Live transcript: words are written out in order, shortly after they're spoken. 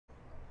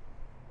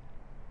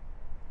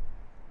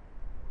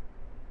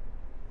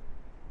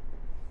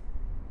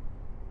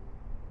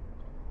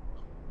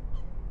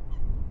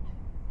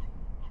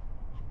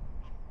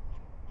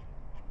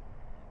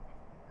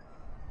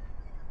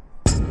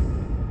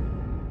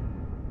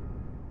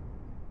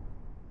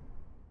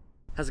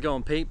How's it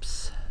going,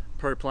 peeps?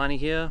 Pro Planny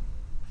here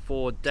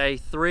for day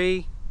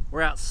 3.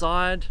 We're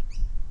outside.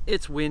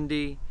 It's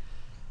windy.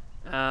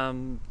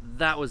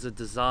 That was a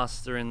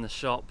disaster in the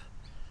shop.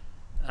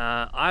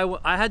 I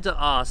had to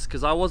ask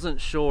because I wasn't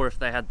sure if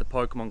they had the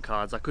Pokemon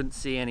cards. I couldn't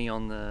see any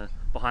on the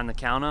behind the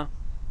counter.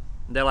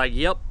 They're like,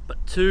 yep,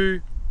 but 2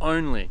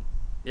 only.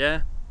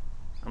 Yeah?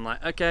 I'm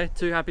like, okay,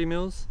 2 Happy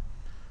Meals.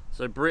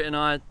 So Britt and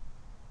I,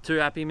 2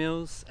 Happy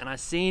Meals, and I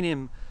seen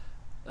him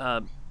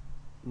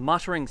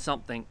muttering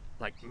something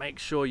like, make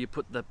sure you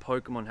put the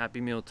Pokemon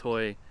Happy Meal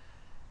toy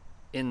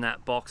in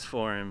that box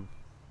for him.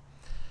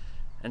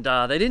 And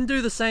they didn't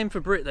do the same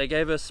for Britt. They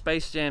gave her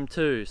Space Jam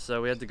 2,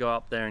 so we had to go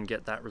up there and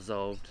get that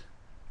resolved.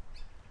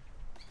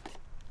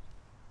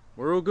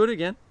 We're all good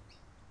again.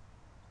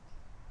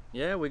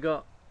 Yeah, we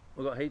got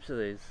heaps of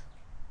these.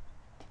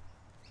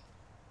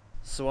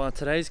 So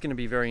today's going to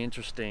be very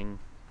interesting.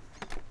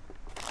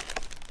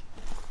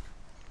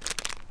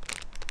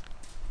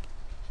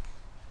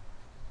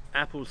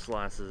 Apple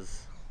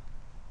slices.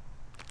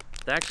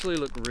 They actually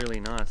look really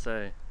nice,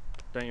 eh?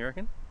 Don't you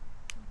reckon?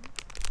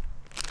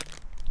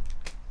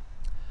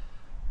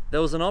 There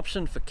was an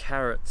option for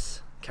carrot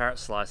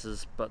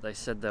slices, but they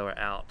said they were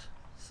out,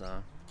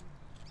 so.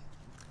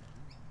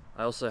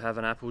 I also have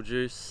an apple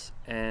juice,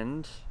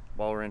 and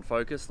while we're in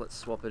focus, let's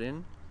swap it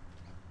in.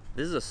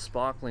 This is a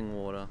sparkling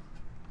water.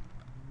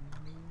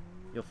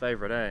 Your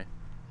favorite, eh?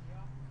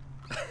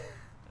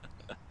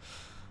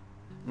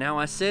 Now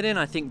I said in,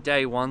 I think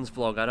day 1's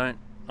vlog,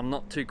 I'm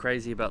not too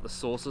crazy about the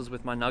sauces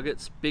with my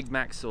nuggets. Big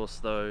Mac sauce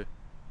though,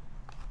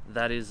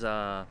 that is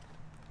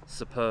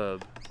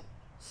superb.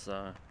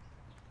 So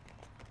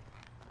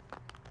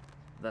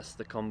that's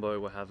the combo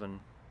we're having,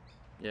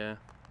 yeah.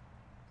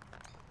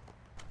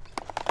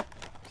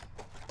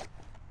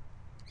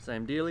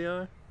 Same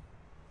dealio.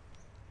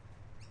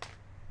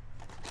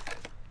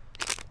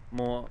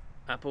 More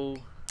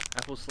apple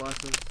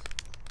slices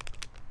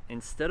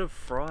instead of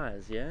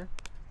fries, yeah.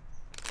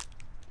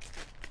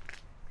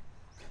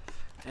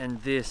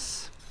 And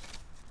this,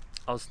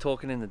 I was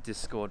talking in the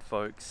Discord,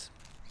 folks.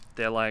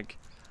 They're like,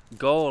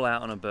 go all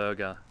out on a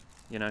burger,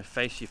 you know,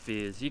 face your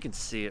fears. You can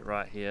see it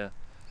right here.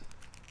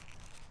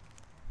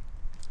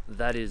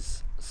 That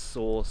is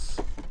sauce,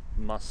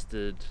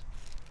 mustard,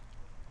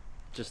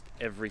 just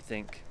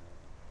everything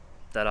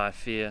that I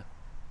fear.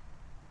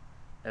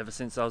 Ever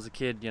since I was a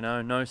kid, you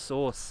know, no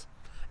sauce.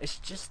 It's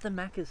just the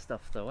maccas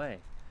stuff though, eh?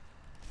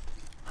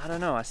 I don't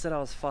know, I said I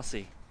was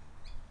fussy.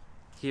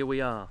 Here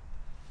we are.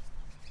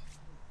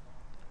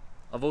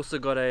 I've also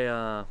got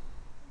a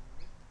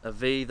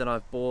V that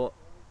I've bought,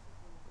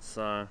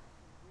 so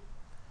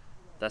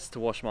that's to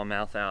wash my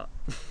mouth out.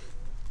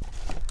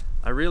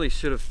 I really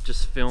should have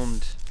just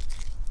filmed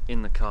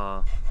in the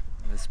car.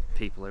 There's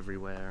people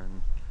everywhere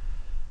and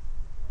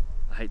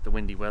I hate the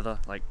windy weather.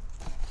 Like,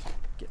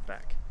 get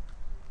back.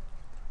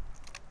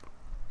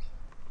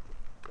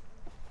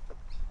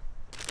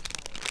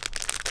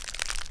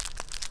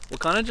 We're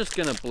kind of just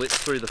gonna blitz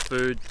through the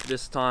food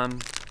this time.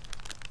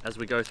 As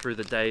we go through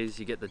the days,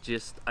 you get the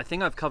gist. I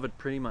think I've covered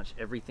pretty much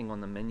everything on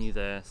the menu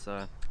there,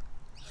 so.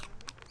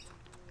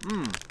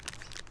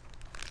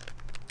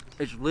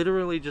 It's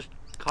literally just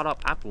cut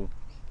up apple.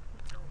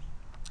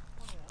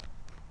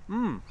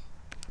 I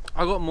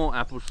got more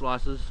apple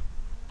slices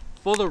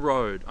for the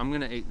road. I'm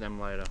gonna eat them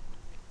later.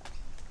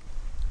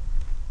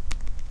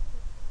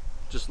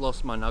 Just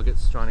lost my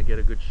nuggets trying to get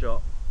a good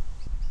shot.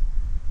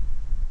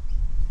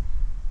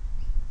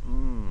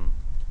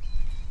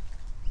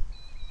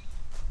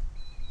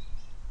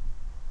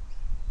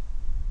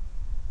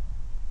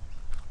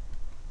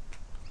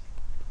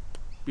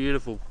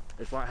 Beautiful.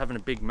 It's like having a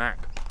Big Mac.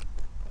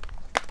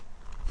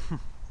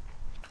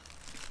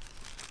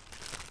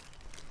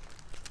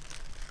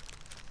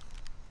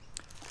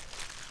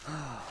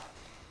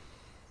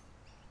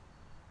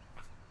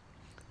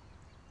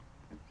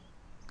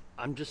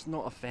 I'm just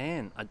not a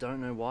fan. I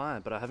don't know why,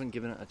 but I haven't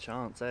given it a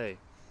chance, eh?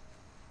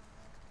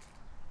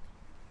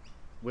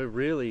 We're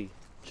really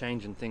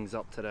changing things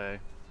up today.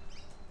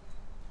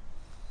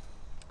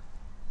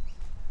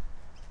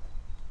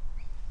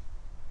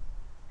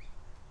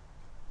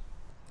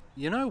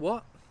 You know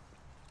what?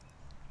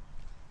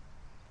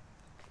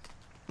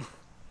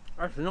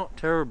 That's not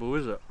terrible,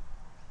 is it?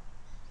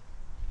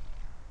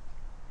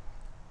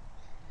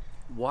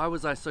 Why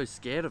was I so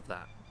scared of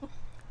that?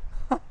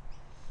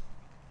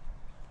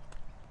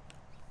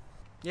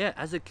 Yeah,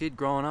 as a kid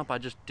growing up, I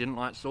just didn't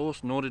like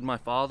sauce, nor did my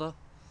father.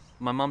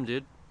 My mum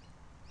did.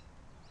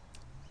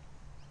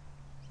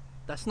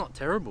 That's not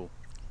terrible.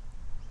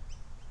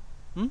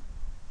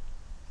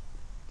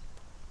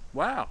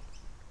 Wow.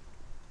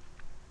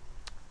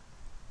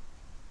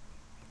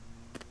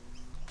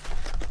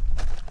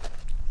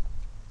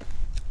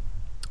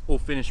 All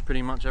finished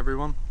pretty much,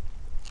 everyone.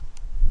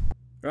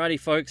 Righty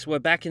folks, we're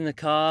back in the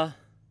car.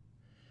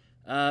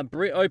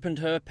 Britt opened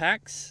her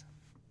packs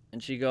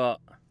and she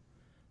got,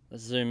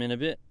 let's zoom in a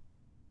bit.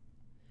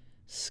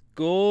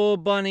 Score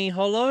Bunny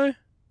Hollow,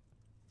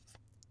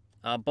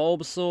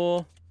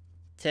 Bulbasaur,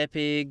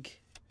 Tepig,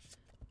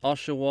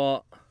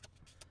 Oshawott,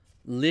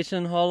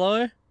 Litten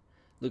Hollow.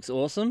 Looks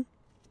awesome.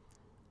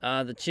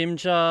 The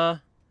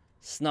Chimchar,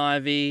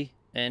 Snivy,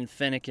 and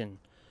Fennekin.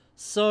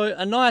 So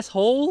a nice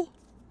haul.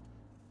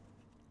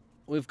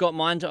 We've got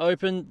mine to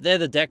open. They're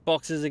the deck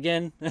boxes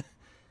again.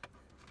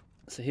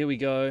 So here we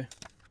go.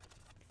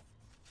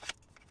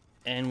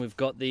 And we've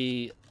got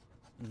the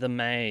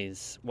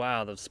maze.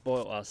 Wow, they've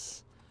spoiled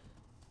us.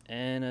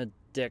 And a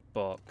deck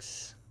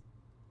box.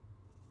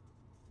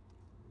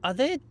 Are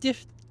there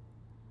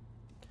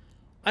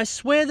I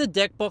swear the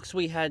deck box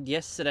we had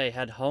yesterday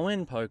had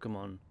Hoenn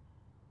Pokemon.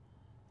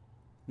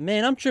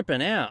 Man, I'm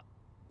tripping out.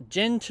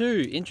 Gen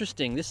 2,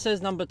 interesting. This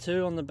says number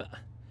 2 on the back.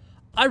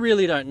 I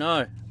really don't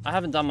know. I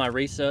haven't done my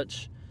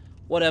research.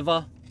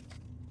 Whatever.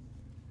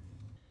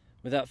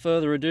 Without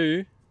further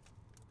ado.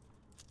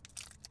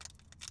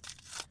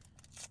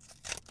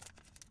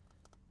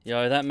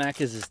 Yo, that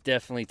maccas is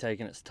definitely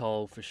taking its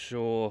toll for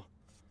sure.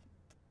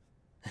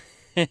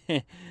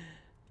 Here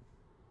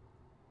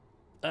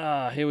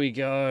we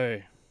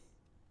go.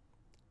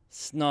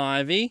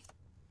 Snivy,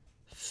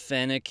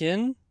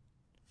 Fennekin,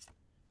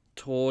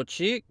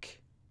 Torchic,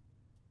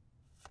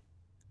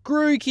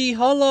 Grookey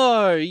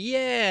Hollow,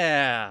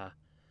 yeah!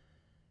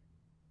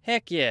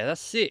 Heck yeah,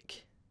 that's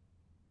sick.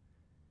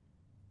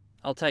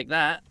 I'll take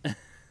that.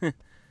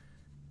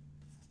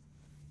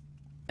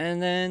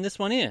 And then this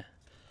one here.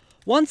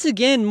 Once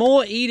again,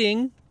 more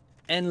eating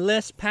and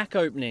less pack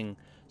opening.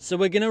 So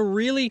we're going to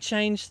really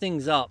change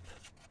things up.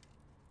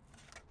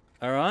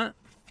 Alright?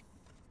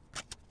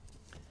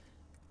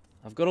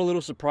 I've got a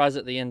little surprise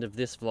at the end of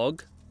this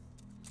vlog.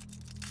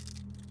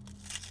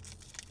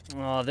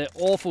 Oh, they're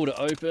awful to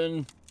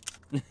open.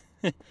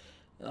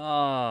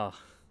 Ah,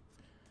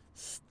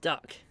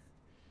 stuck.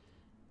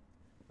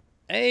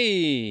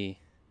 Hey,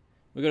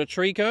 we got a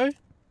Trico,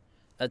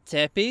 a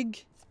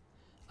Tepig,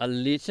 a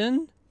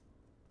Litten,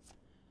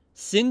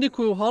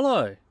 Cyndaquil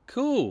Hollow.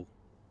 Cool.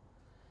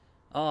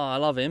 Oh, I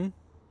love him.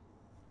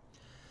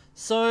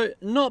 So,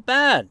 not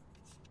bad.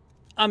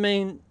 I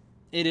mean,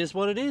 it is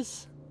what it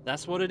is.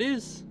 That's what it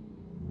is.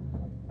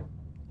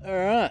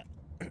 Alright.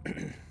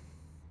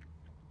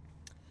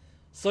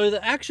 So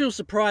the actual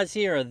surprise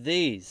here are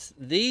these.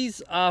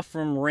 These are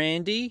from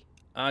Randy.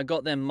 I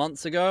got them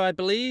months ago, I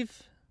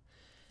believe.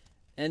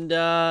 And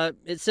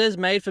it says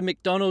made for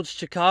McDonald's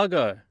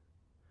Chicago.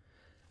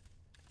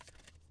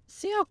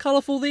 See how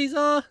colourful these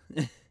are?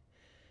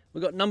 We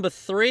got number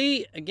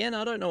 3. Again,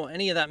 I don't know what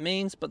any of that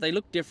means, but they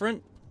look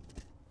different.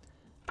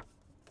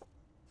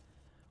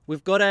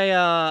 We've got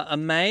a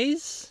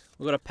maze.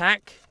 We've got a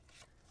pack.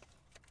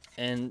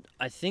 And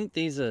I think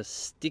these are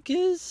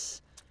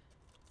stickers.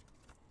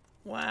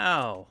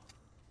 Wow.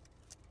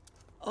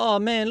 Oh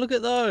man, look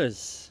at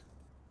those.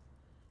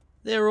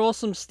 They're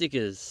awesome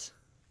stickers.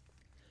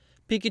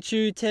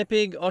 Pikachu,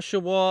 Tepig,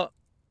 Oshawott,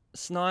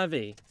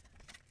 Snivy.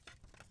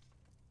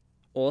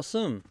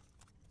 Awesome.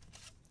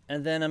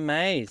 And then a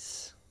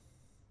maze.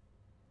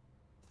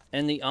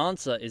 And the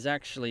answer is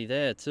actually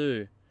there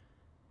too,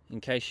 in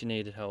case you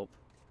needed help.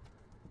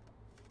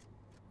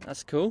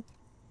 That's cool.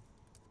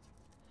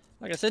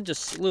 Like I said,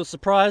 just a little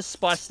surprise,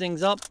 spice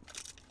things up.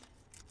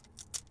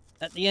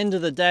 At the end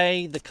of the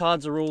day, the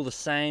cards are all the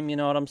same, you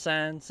know what I'm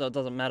saying? So it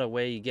doesn't matter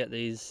where you get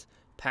these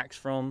packs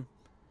from.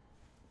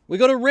 We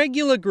got a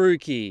regular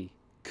Grookey.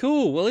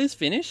 Cool, well he's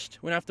finished.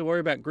 We don't have to worry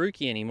about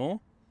Grookey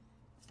anymore.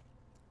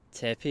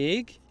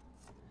 Tepig.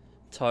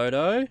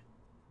 Toto.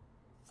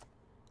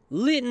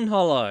 Litten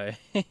Hollow.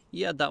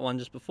 You had that one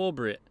just before,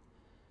 Brit.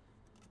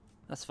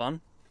 That's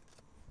fun.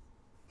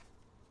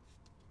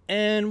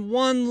 And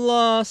one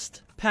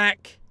last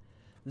pack.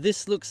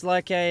 This looks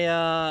like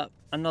a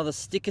another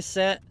sticker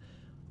set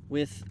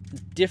with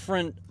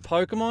different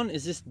Pokemon.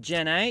 Is this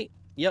Gen 8?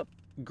 Yep.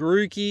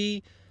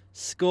 Grookey,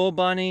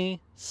 Scorbunny,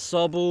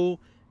 Sobble,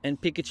 and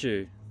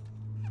Pikachu.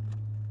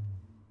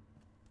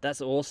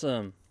 That's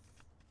awesome.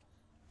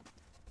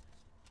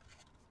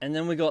 And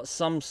then we got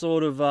some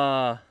sort of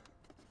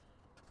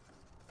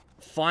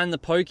find the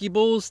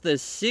Pokeballs.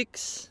 There's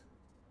 6.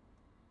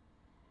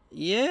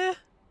 Yeah?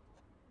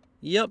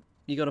 Yep,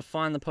 you got to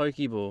find the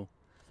Pokeball.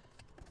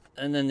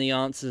 And then the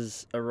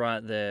answers are right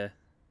there.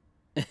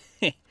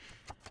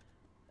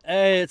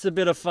 Hey, it's a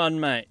bit of fun,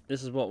 mate.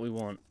 This is what we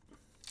want.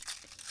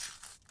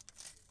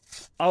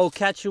 I'll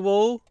catch you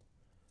all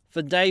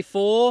for day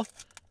 4.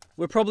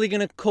 We're probably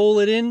going to call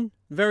it in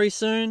very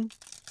soon.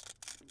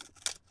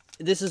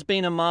 This has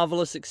been a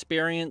marvelous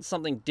experience,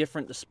 something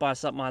different to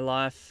spice up my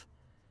life.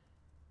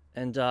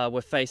 And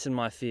we're facing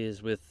my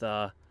fears with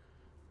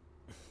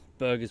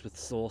burgers with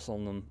sauce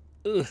on them.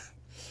 Ugh.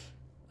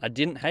 I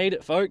didn't hate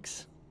it,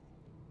 folks.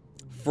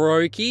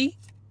 Froakie,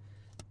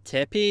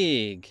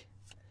 Tepig,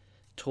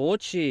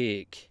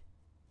 Torchic,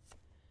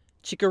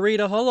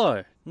 Chikorita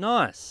Hollow.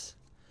 Nice.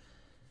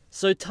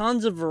 So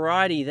tons of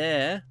variety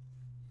there.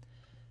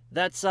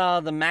 That's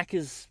the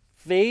Macca's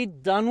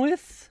feed done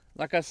with.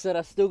 Like I said,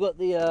 I still got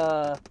the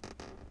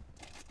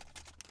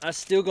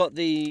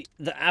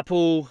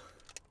apple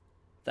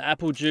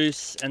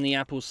juice and the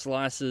apple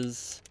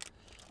slices.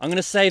 I'm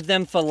gonna save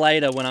them for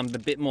later when I'm a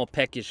bit more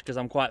peckish because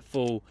I'm quite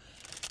full.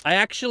 I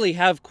actually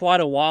have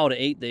quite a while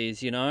to eat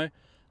these, you know.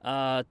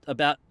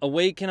 About a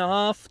week and a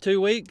half,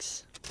 2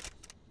 weeks.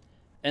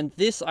 And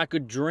this I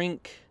could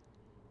drink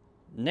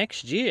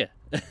next year.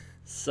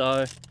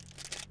 So,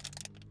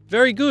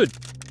 very good.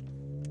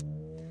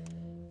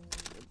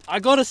 I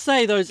gotta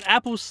say, those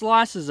apple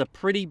slices are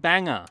pretty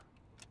banger.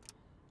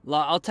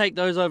 Like, I'll take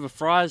those over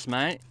fries,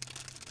 mate.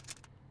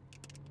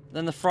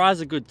 Then the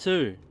fries are good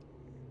too.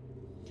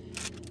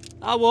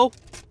 Oh well.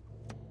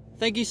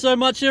 Thank you so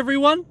much,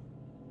 everyone.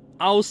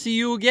 I will see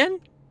you again.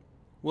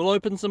 We'll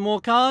open some more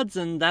cards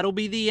and that'll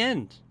be the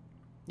end.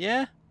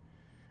 Yeah?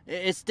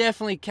 It's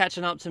definitely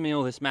catching up to me,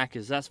 all this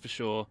Macca's, that's for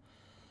sure.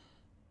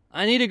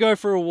 I need to go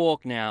for a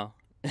walk now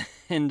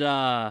and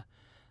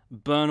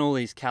burn all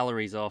these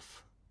calories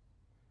off.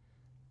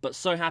 But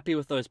so happy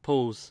with those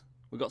pulls.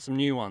 We've got some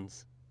new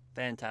ones.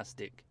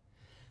 Fantastic.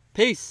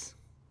 Peace.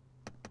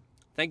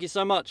 Thank you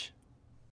so much.